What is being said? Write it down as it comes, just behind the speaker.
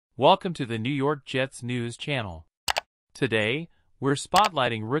Welcome to the New York Jets News Channel. Today, we're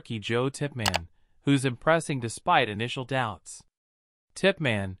spotlighting rookie Joe Tippmann, who's impressing despite initial doubts.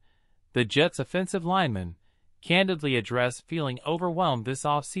 Tippmann, the Jets' offensive lineman, candidly addressed feeling overwhelmed this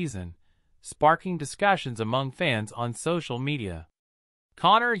offseason, sparking discussions among fans on social media.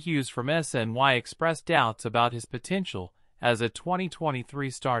 Connor Hughes from SNY expressed doubts about his potential as a 2023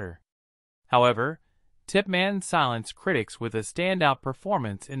 starter. However, Tippmann silenced critics with a standout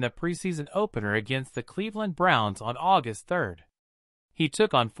performance in the preseason opener against the Cleveland Browns on August 3rd. He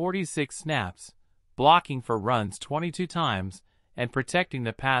took on 46 snaps, blocking for runs 22 times and protecting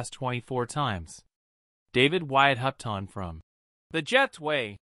the pass 24 times. David Wyatt-Hupton from The Jets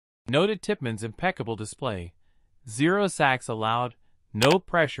Way noted Tippmann's impeccable display: 0 sacks allowed, no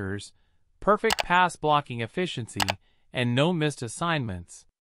pressures, perfect pass blocking efficiency, and no missed assignments.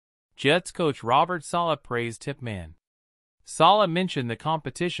 Jets coach Robert Saleh praised Tippmann. Saleh mentioned the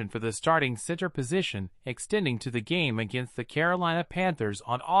competition for the starting center position extending to the game against the Carolina Panthers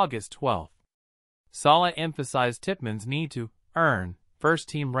on August 12. Saleh emphasized Tippmann's need to earn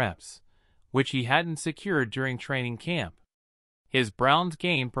first-team reps, which he hadn't secured during training camp. His Browns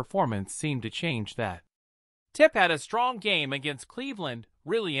game performance seemed to change that. "Tip had a strong game against Cleveland,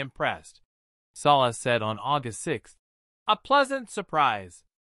 really impressed," Saleh said on August 6. "A pleasant surprise.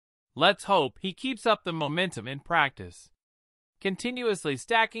 Let's hope he keeps up the momentum in practice. Continuously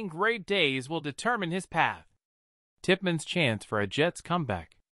stacking great days will determine his path." Tippmann's chance for a Jets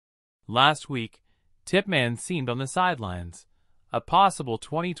comeback. Last week, Tippmann seemed on the sidelines, a possible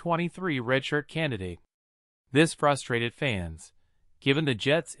 2023 redshirt candidate. This frustrated fans, given the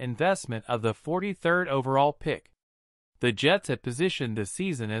Jets' investment of the 43rd overall pick. The Jets had positioned the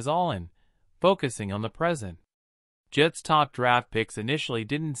season as all-in, focusing on the present. Jets' top draft picks initially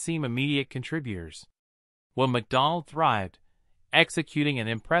didn't seem immediate contributors. Will McDonald thrived, executing an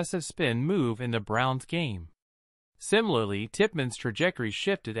impressive spin move in the Browns game. Similarly, Tippmann's trajectory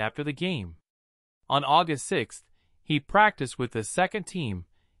shifted after the game. On August 6, he practiced with the second team,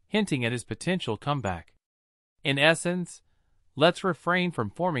 hinting at his potential comeback. In essence, let's refrain from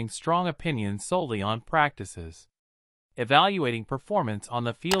forming strong opinions solely on practices. Evaluating performance on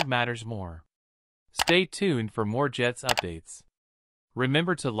the field matters more. Stay tuned for more Jets updates.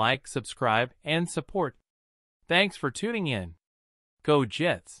 Remember to like, subscribe, and support. Thanks for tuning in. Go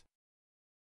Jets!